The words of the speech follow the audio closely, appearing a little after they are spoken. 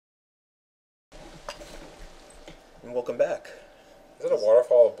and welcome back. Is it a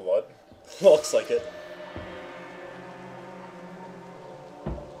waterfall of blood? Looks like it.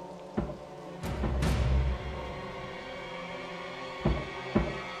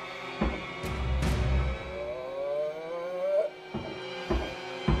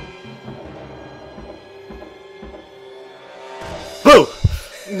 Boo!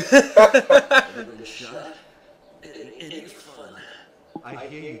 It ain't fun. I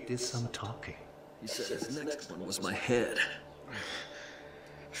hear you did some talking. He said his next one was my head.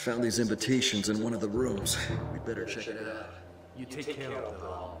 Found these invitations in one of the rooms. We better check it out. You take care of them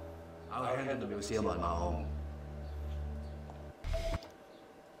all. I'll handle the museum on my own.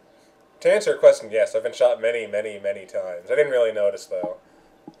 To answer your question, yes, I've been shot many, many, many times. I didn't really notice, though.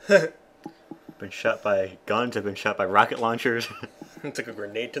 Been shot by guns, I've been shot by rocket launchers. Took a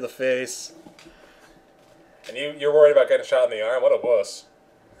grenade to the face. And you're worried about getting shot in the arm? What a wuss.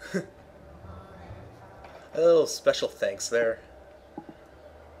 A little special thanks there.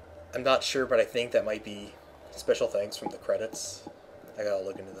 I'm not sure, but I think that might be special thanks from the credits. I gotta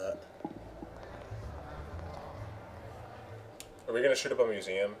look into that. Are we gonna shoot up a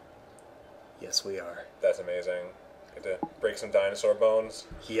museum? Yes, we are. That's amazing. Get to break some dinosaur bones.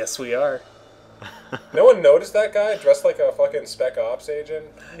 Yes, we are. No one noticed that guy dressed like a fucking Spec Ops agent?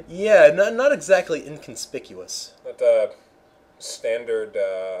 Yeah, not exactly inconspicuous. That, standard,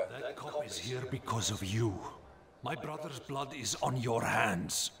 That cop is here because of you. My brother's blood is on your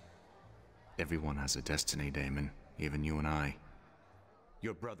hands. Everyone has a destiny, Damon. Even you and I.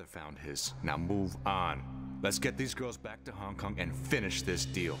 Your brother found his. Now move on. Let's get these girls back to Hong Kong and finish this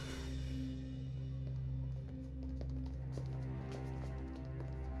deal.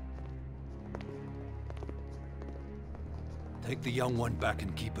 Take the young one back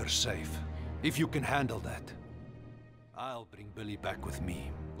and keep her safe. If you can handle that. I'll bring Billy back with me.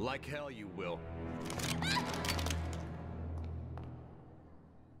 Like hell you will.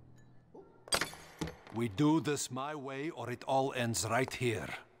 We do this my way or it all ends right here.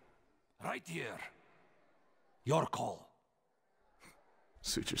 Right here. Your call.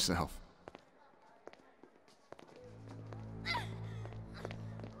 Suit yourself.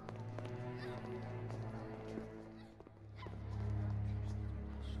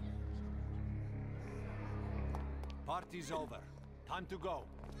 Party's over. Time to go.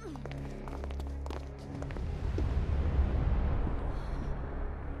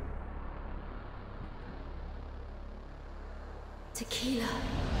 Tequila.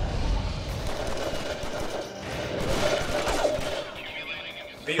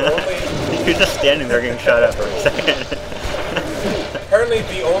 the only... You're just standing there getting shot at for a second. Apparently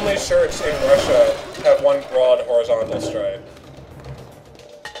the only shirts in Russia have one broad horizontal stripe.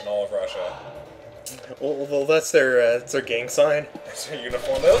 In all of Russia. Well, that's their gang sign. That's their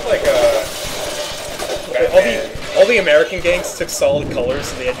uniform. They look like, all the American gangs took solid colors,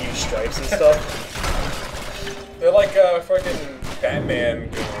 so they had to use stripes and stuff. They're like, fucking Batman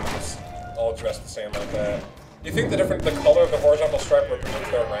goons, all dressed the same like that. You think the color of the horizontal stripe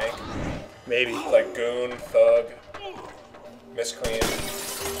represents their rank? Maybe. Like goon, thug, miscreant.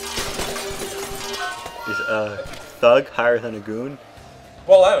 Is thug higher than a goon?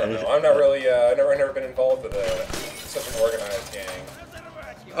 Well, I don't know. I'm not really, I've never been involved with such an organized gang.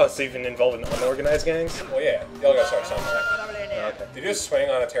 Oh, so you've been involved in unorganized gangs? Well, yeah. Y'all gotta start somewhere. Okay. Did you just swing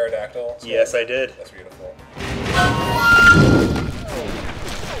on a pterodactyl? Yes, I did. That's beautiful.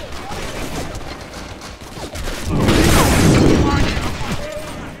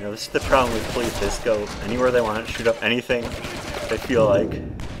 You know, this is the problem with police. They just go anywhere they want, shoot up anything they feel like.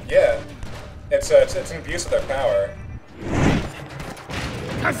 Yeah. It's an abuse of their power.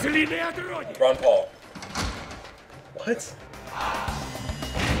 Run, Paul. What?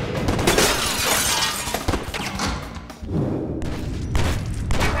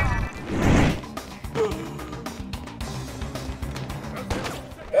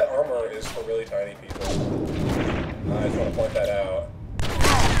 That armor is for really tiny people. I just want to point that out.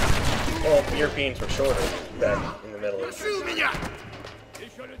 Well, Europeans were shorter back in the Middle East.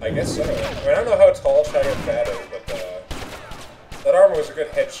 I guess so. I mean, I don't know how tall Shaggy Fat is, but that armor was a good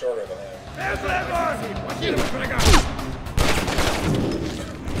head shorter than him. That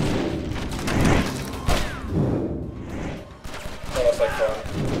looks like fun.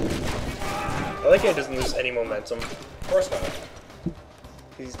 I like how he doesn't lose any momentum. Of course not.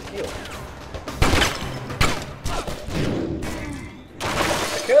 He's the heel.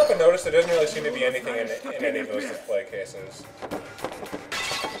 I can't help but notice there doesn't really seem to be anything in any of those display cases.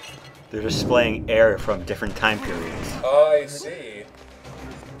 They're displaying air from different time periods. I see.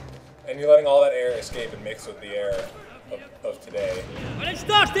 And you're letting all that air escape and mix with the air of today. I like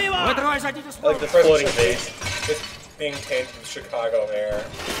the floating vase. Just being tainted with Chicago air.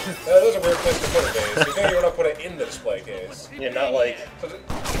 That was a weird place to put it, Days. You think you want to put it in the display case? Yeah, not like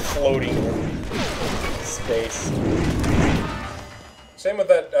floating in space. Same with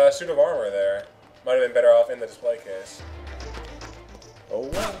that suit of armor there. Might have been better off in the display case. Oh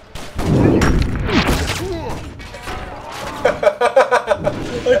wow.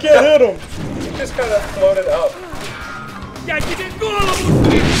 I can't hit him! He just kind of floated up. That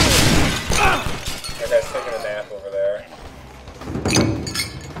guy's taking a nap over there.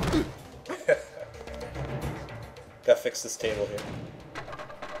 Gotta fix this table here.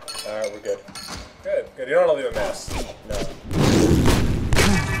 Alright, we're good. Good, good. You don't want to leave a mess. No.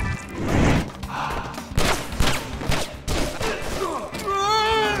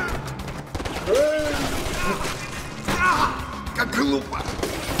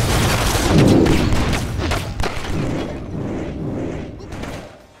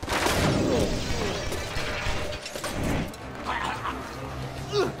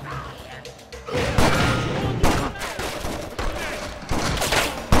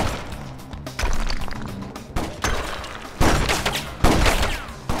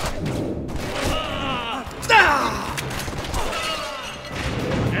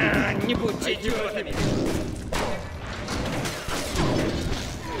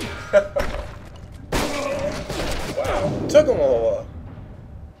 Wow. Took him a little while.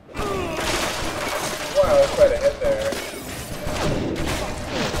 Wow, that's quite a hit there.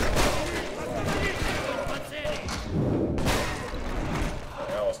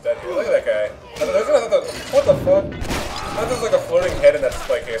 I'm almost dead here. Look at that guy. What the fuck? I thought there was like a floating head in that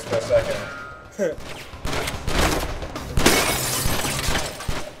display case for a second.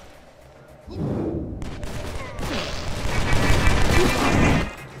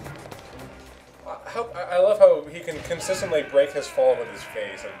 I love how he can consistently break his fall with his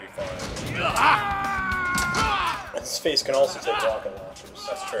face and be fine. His face can also take rocket launchers.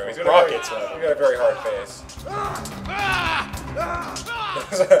 That's true. He's got Rockets, he's got a very hard face.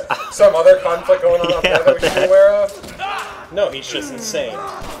 Some other conflict going on up there that we should be aware of? No, he's just insane. He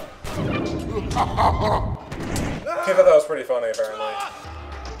thought that was pretty funny, apparently.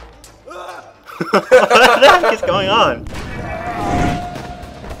 What the heck is going on?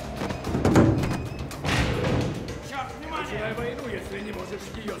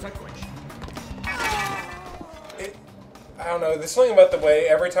 I don't know. There's something about the way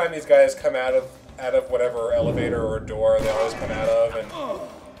every time these guys come out of whatever elevator or door they always come out of, and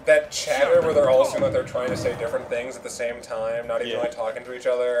that chatter where they're all seem like they're trying to say different things at the same time, not even like talking to each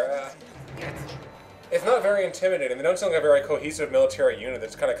other. It's not very intimidating. They don't sound like a very cohesive military unit. They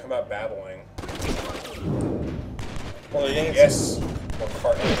just kind of come out babbling. Well, yes. More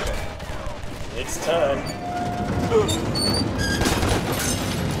carnage. It's time.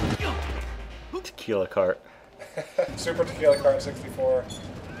 Tequila cart. Super Tequila Cart 64.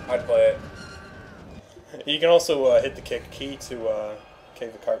 I'd play it. You can also hit the kick key to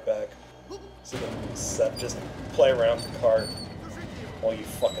kick the cart back. So you can just play around with the cart all you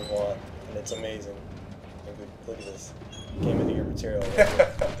fucking want, and it's amazing. Look at this. Game of the year material.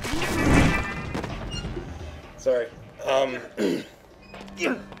 Sorry.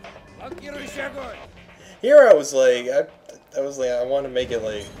 Here I was like, I want to make it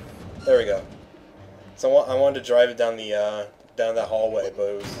like, there we go. So I wanted to drive it down the down that hallway, but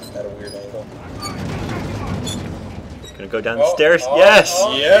it was at a weird angle. Gonna go down the stairs? Yes!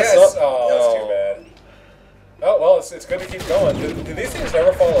 Yes! Oh, that's too bad. Oh, well, it's good to keep going. Do these things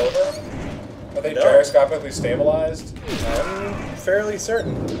never fall over? Are they gyroscopically stabilized? I'm fairly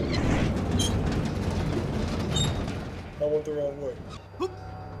certain. I went the wrong way.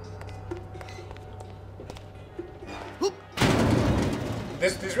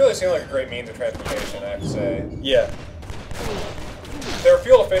 These really seem like a great means of transportation, I have to say. Yeah. They're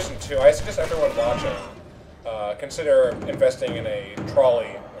fuel efficient too. I suggest everyone watching consider investing in a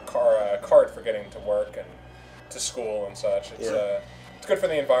trolley, a cart for getting to work and to school and such. It's good for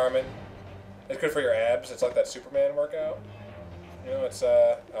the environment. It's good for your abs. It's like that Superman workout. You know, it's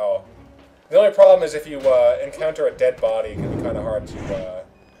The only problem is if you encounter a dead body, it can be kind of hard to.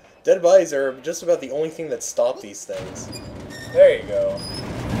 Dead bodies are just about the only thing that stop these things. There you go.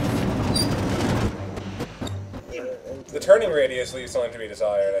 The turning radius leaves something to be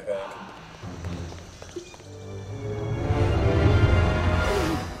desired, I think.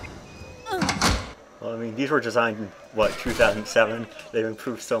 Well, I mean, these were designed in, what, 2007? They've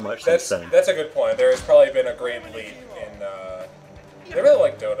improved so much since then. That's a good point. There has probably been a great leap in, they really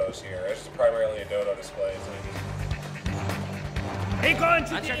like dodos here. It's just primarily a dodo display.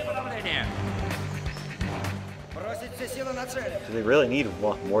 Do they really need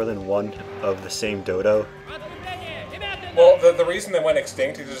more than one of the same dodo? Well, the reason they went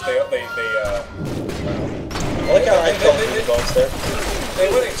extinct is just they I like how I felt the bones there. They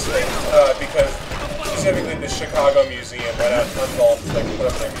went extinct because specifically the Chicago Museum went out and like put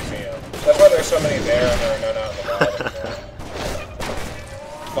up their museum. That's why there's so many there and there are none out in the wild anymore.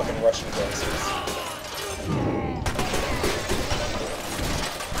 Fucking Russian gangsters.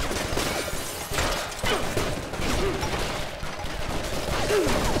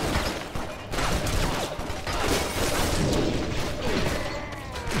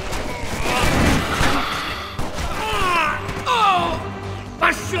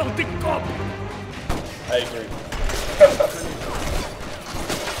 I agree.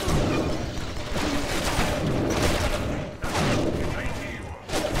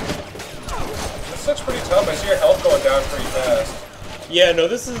 This looks pretty tough. I see your health going down pretty fast. Yeah, no,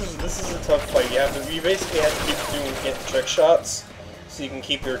 this is a tough fight. You basically have to keep getting trick shots, so you can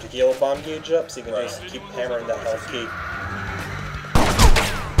keep your tequila bomb gauge up, so you can just keep hammering that health key.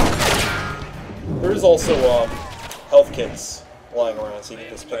 There's also health kits lying around, so you can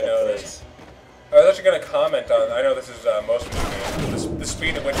just pick up those. I was actually going to comment on, I know this is most of the game, the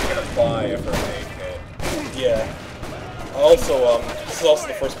speed at which you can apply a first aid kit. Yeah. Also, this is also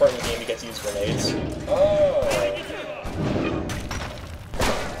the first part of the game you get to use grenades. Oh.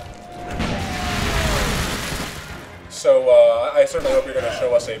 So, I certainly hope you're going to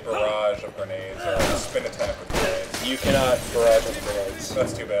show us a barrage of grenades, or a spin attack with grenades. You cannot barrage with grenades.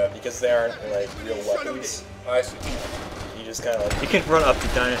 That's too bad. Because they aren't, like, real weapons. I see. You just kind of like... You can run up the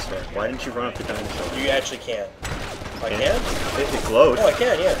dinosaur. Why didn't you run up the dinosaur? You actually can't. I can? It glowed. Oh, I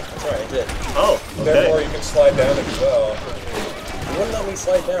can, yeah. That's right, I did. Oh, okay. Therefore, you can slide down it as well. It wouldn't let me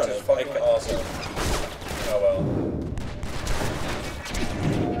slide down. Which is fucking awesome. Oh well.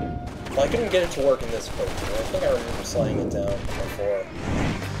 Well, I couldn't get it to work in this playthrough. I think I remember sliding it down before.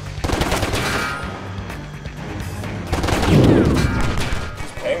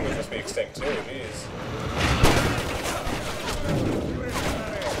 These penguins must be extinct too, jeez.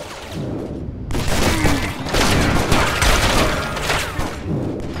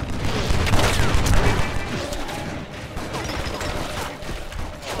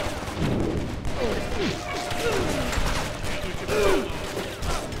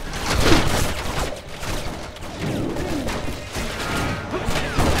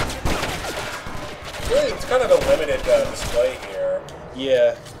 It's kind of a limited display here.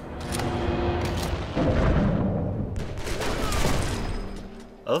 Yeah.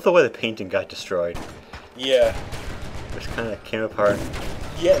 I love the way the painting got destroyed. Yeah. It just kind of came apart.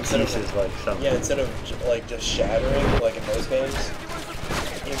 Yeah, instead Pieces, of like some. yeah, instead of like just shattering like in those games,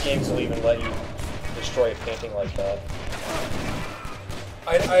 these games will even let you destroy a painting like that.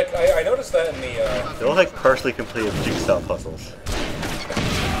 I noticed that in the. They're all like partially completed jigsaw puzzles.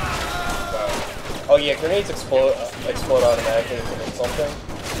 Oh yeah, grenades explode automatically if you hit something.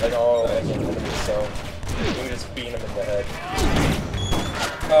 Like all like enemies, so you can just beat them in the head.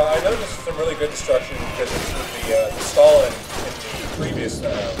 I noticed some really good destruction because it's with the Stalin in the previous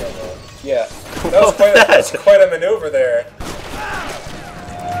level. Yeah. That was quite a maneuver there.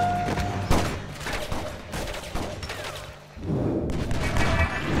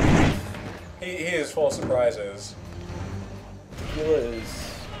 He is full of surprises. Tequila is...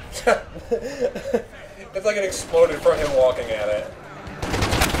 It's like it exploded from him walking at it.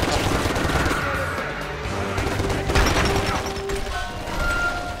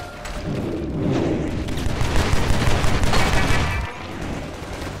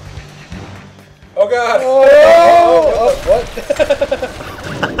 Oh god! Oh, what?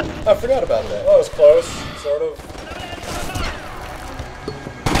 I forgot about that. That was close, sort of.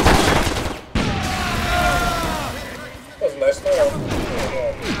 That was a nice throw.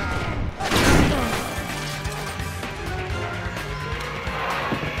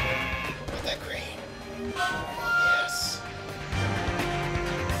 That green. Yes.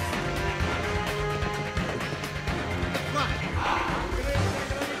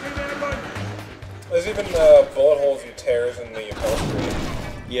 There's even bullet holes and tears in the upholstery.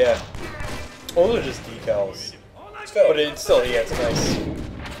 Yeah. Well, those are just decals. Still. But it's still, yeah, it's a nice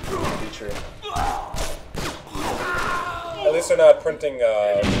feature. At least they're not printing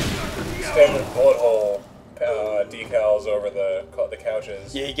standard bullet hole decals over the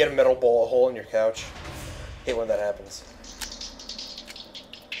couches. Yeah, you get a metal bullet hole in your couch. Hate when that happens.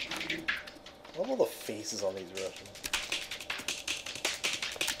 I love all the faces on these Russians.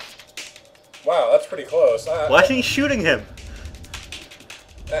 Wow, that's pretty close. Why isn't he shooting him?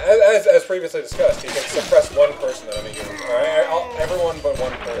 As previously discussed, you can suppress one person at any given time. Everyone but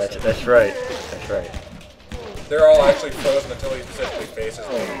one person. That's right. That's right. They're all actually frozen until he specifically faces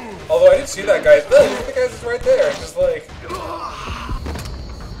them. Although I did see that guy's. Look, the guy's just right there. It's just like.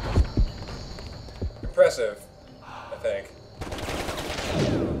 impressive, I think.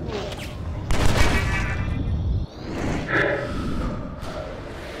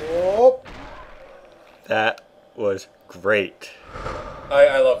 Oh. That was great.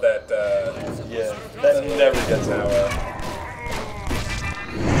 I love that. Yeah, that never gets out.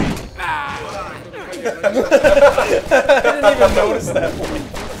 I didn't even notice that one.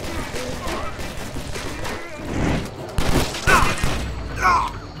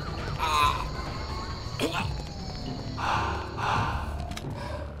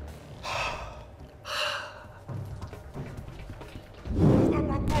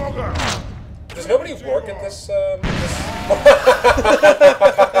 Does nobody work at this? So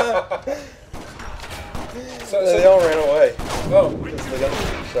They all ran away. Oh, They got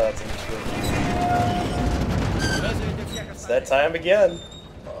shots and shit. It's that time again.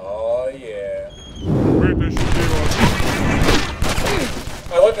 oh yeah.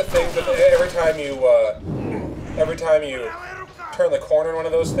 I like to think that every time you turn the corner in one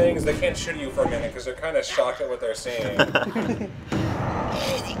of those things, they can't shoot at you for a minute because they're kind of shocked at what they're seeing.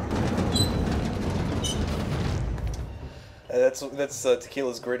 That's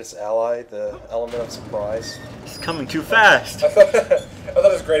Tequila's greatest ally, the element of surprise. It's coming too fast. I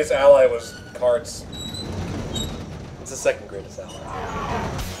thought his greatest ally was carts. It's the second greatest ally.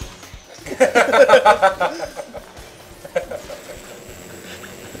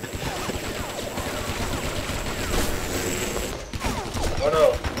 Oh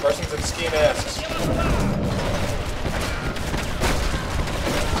no, persons in ski masks.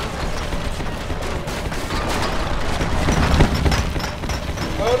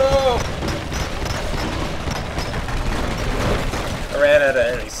 Oh no! I ran out of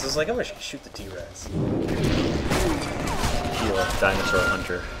enemies, so I was like, I'm gonna shoot the T-Rex. Tequila, dinosaur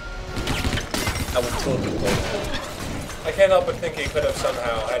hunter. I would totally play that. I can't help but think he could have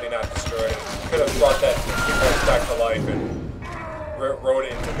somehow, had he not destroyed it, could have brought that T-Rex back to life and rode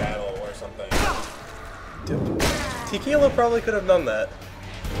it into battle or something. Dude, Tequila probably could have done that.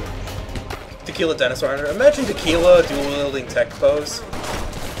 Tequila Dinosaur Hunter. Imagine Tequila dual-wielding tech pose.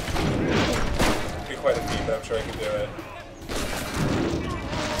 Be quite a feat, but I'm sure he can do it.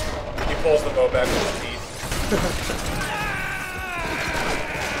 He pulls the bow back with his teeth.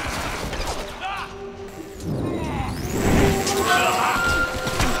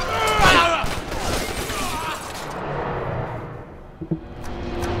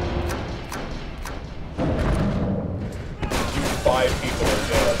 5 people are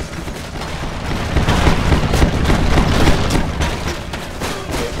dead.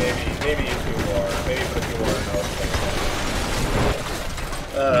 Maybe a few more. Maybe put a few more in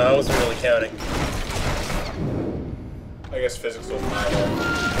I wasn't really counting. I guess physics will matter.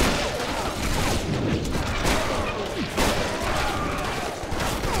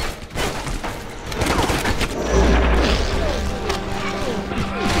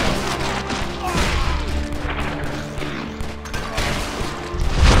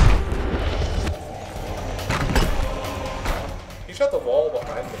 He shot the wall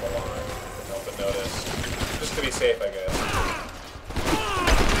behind him a lot. Couldn't help but notice. Just to be safe, I guess.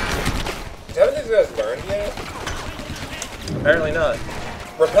 Haven't these guys learned yet? Apparently not.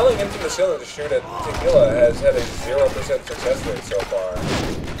 Rappelling into the ceiling to shoot at Tequila has had a 0% success rate so far.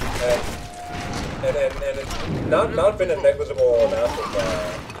 And it's not been a negligible amount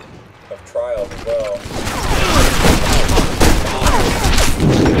of trials as well.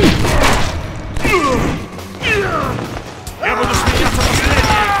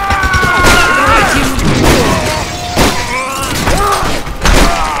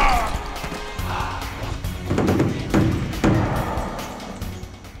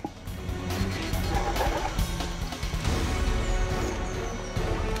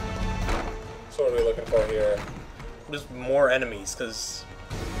 So what are we looking for here? Just more enemies, because...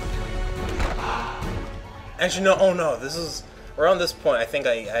 Actually, no, oh no, this is... Around this point, I think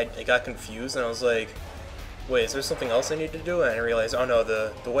I got confused, and I was like, wait, is there something else I need to do? And I realized, oh no,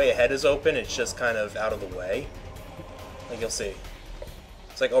 the way ahead is open, it's just kind of out of the way. Like, you'll see.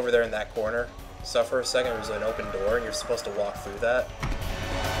 It's like over there in that corner. So for a second, there's an open door, and you're supposed to walk through that.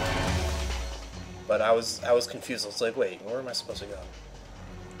 But I was confused. I was like, wait, where am I supposed to go?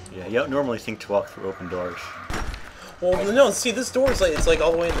 Yeah, you don't normally think to walk through open doors. Well, no. See, this door is like it's like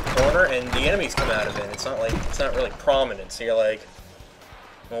all the way in the corner, and the enemies come out of it. It's not really prominent. So you're like,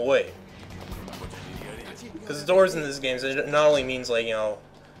 well, wait, because the doors in this game it not only means like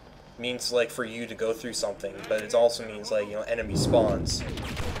means like for you to go through something, but it also means like enemy spawns.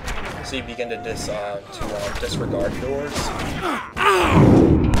 So you begin to disregard doors.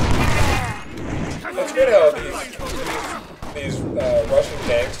 It's good how these Russian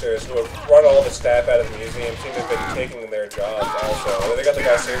gangsters who have run all the staff out of the museum seem to have been taking their jobs also. They got the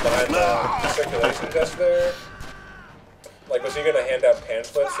guy sitting behind the circulation desk there. Like, was he going to hand out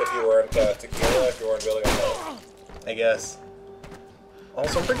pamphlets if you weren't Tequila, if you weren't really on home? I guess.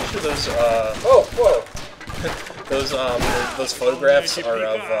 Also, I'm pretty sure those, Oh, whoa! those photographs are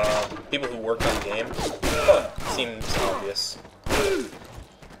of, people who worked on the game. Seems obvious.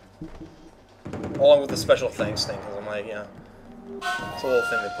 Along with the special thanks thing, because I'm like, yeah. It's a little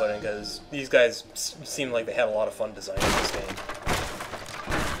thing they put in, because these guys seem like they had a lot of fun designing this game.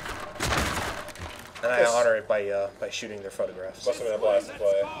 And I honor it by shooting their photographs. Must have been a blast to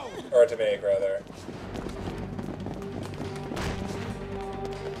play. Or to make, rather.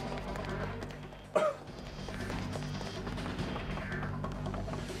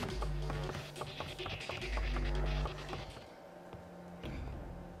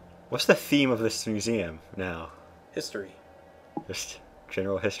 What's the theme of this museum now? History. Just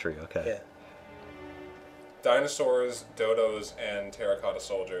general history, okay. Yeah. Dinosaurs, dodos, and terracotta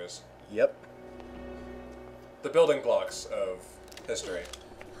soldiers. Yep. The building blocks of history.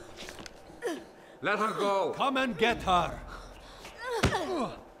 Let her go. Come and get her.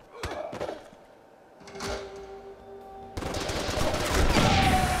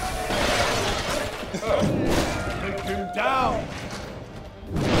 Take him down.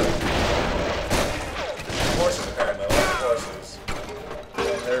 Horses, apparently. Lots of horses.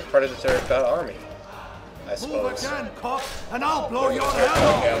 And they're part of the Terracotta Army, I Move suppose. again, cop, and I'll blow Or the your terracotta head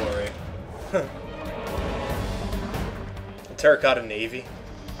off. cavalry. The Terracotta Navy.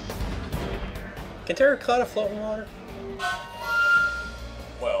 Can terracotta float in water?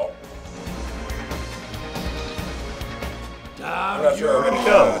 Well, I'm Damn not sure. you.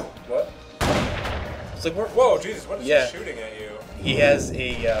 Go. What? It's like, Whoa, Jesus, what is Yeah. he shooting at you? he has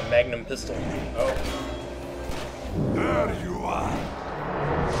a Magnum pistol. Oh. There you are.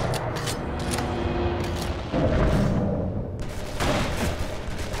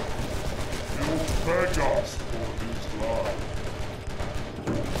 Beg us for his life.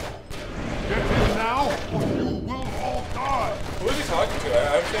 Get him now, or you will all die. Who is he talking to?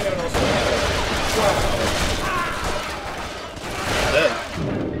 I'm saying it also. Wow. Then,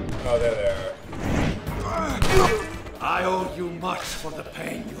 Oh, there they are. I owe you much for the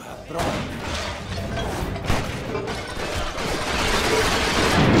pain you have brought me.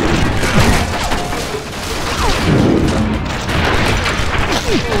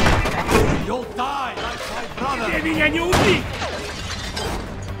 You'll die like my brother.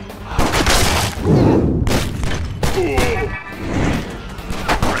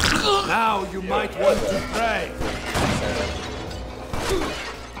 Now you might want to pray.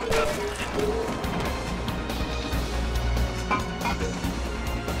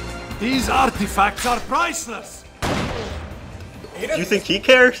 These artifacts are priceless. He Do you doesn't. think he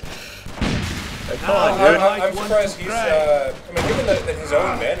cares? Like, come on, dude. I'm surprised he's. I mean, given that his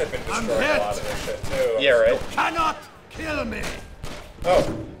own men have been destroying a lot of this shit too. yeah, right. Cannot kill me.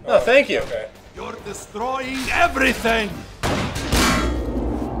 Oh. Oh, thank you. Okay. You're destroying everything.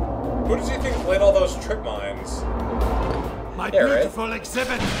 Who does he think laid all those trip mines? My Yeah, right. beautiful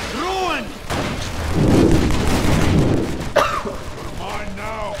exhibit ruined. Mine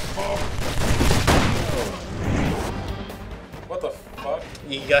now, Pop. What the fuck?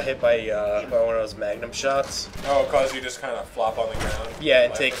 He got hit by one of those Magnum shots. Oh, cause you just kind of flop on the ground. Yeah,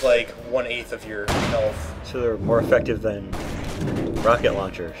 and take like 1/8 of your health. So they're more effective than rocket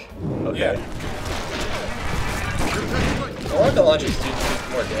launchers. Okay. Yeah. The rocket launchers do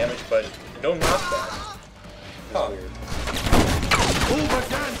more damage, but no knockback. Huh. Weird. Move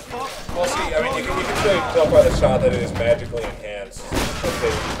again, fuck. Well, see, I mean, you can really tell by the shot that it is magically enhanced. With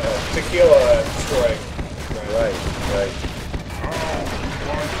the tequila destroying. Right, right.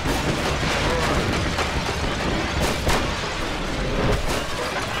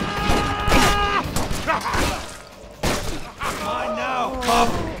 Mine now, pup.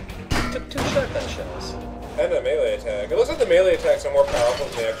 Took 2 shotgun shells. And a melee attack. It looks like the melee attacks are more powerful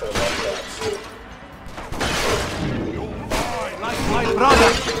than the actual one-shots. Like my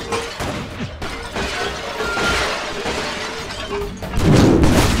brother.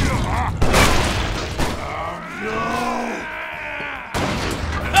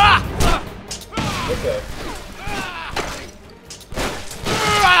 Okay.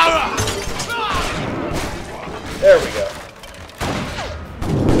 There we go.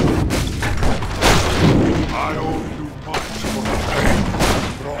 I owe you much for the pain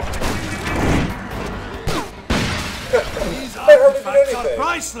you brought. These hardly did artifacts are anything.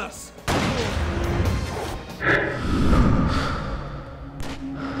 priceless.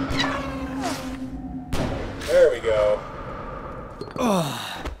 There we go.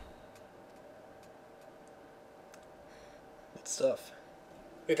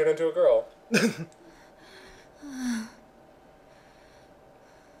 He turned into a girl.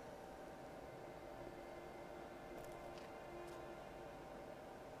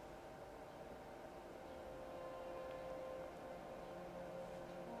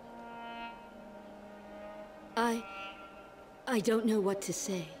 I don't know what to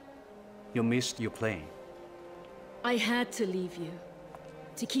say. You missed your plane. I had to leave you.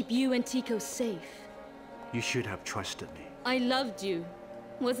 To keep you and Tico safe. You should have trusted me. I loved you.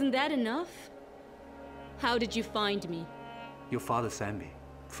 Wasn't that enough? How did you find me? Your father sent me.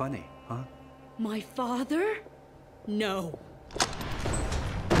 Funny, huh? My father? No.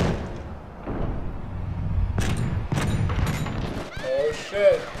 Oh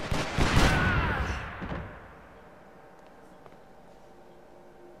shit.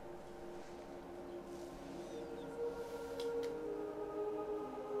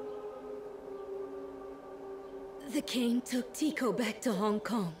 The cane took Tico back to Hong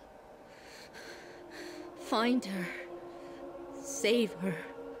Kong. Find her. Save her.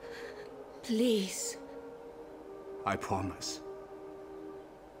 Please. I promise.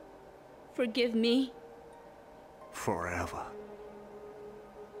 Forgive me. Forever.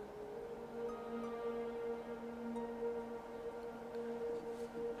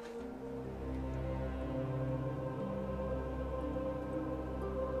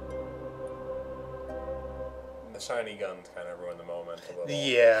 The shiny guns kind of ruined the moment a little.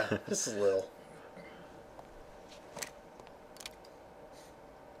 Yeah, just a little.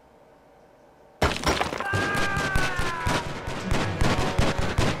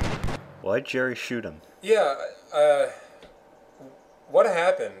 Why'd Jerry shoot him? Yeah, what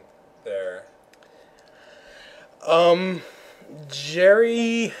happened there?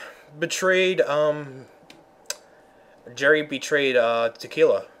 Jerry betrayed,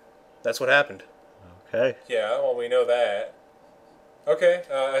 Tequila. That's what happened. Okay. Yeah, well, we know that. Okay,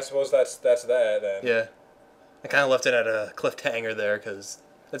 I suppose that's that then. Yeah. I kind of left it at a cliffhanger there, because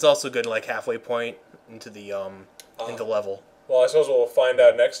it's also good, like, halfway point into the level. Well, I suppose we'll find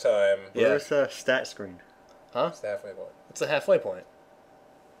out next time. Where's the stat screen? Huh? It's the halfway point. It's a halfway point.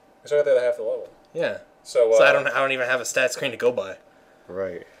 It's right there at half the level. Yeah. So I don't even have a stat screen to go by.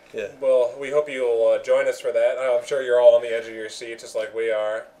 Right. Yeah. Well, we hope you'll join us for that. I'm sure you're all on the edge of your seat, just like we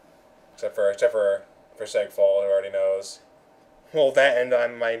are, except for Segfall, who already knows. Well, that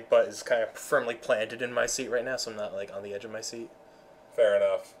and my butt is kind of firmly planted in my seat right now, so I'm not like on the edge of my seat. Fair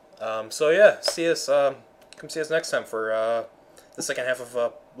enough. So yeah, see us. Come see us next time for the second half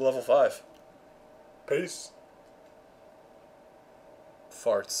of level 5. Peace.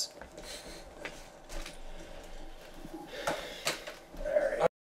 Farts.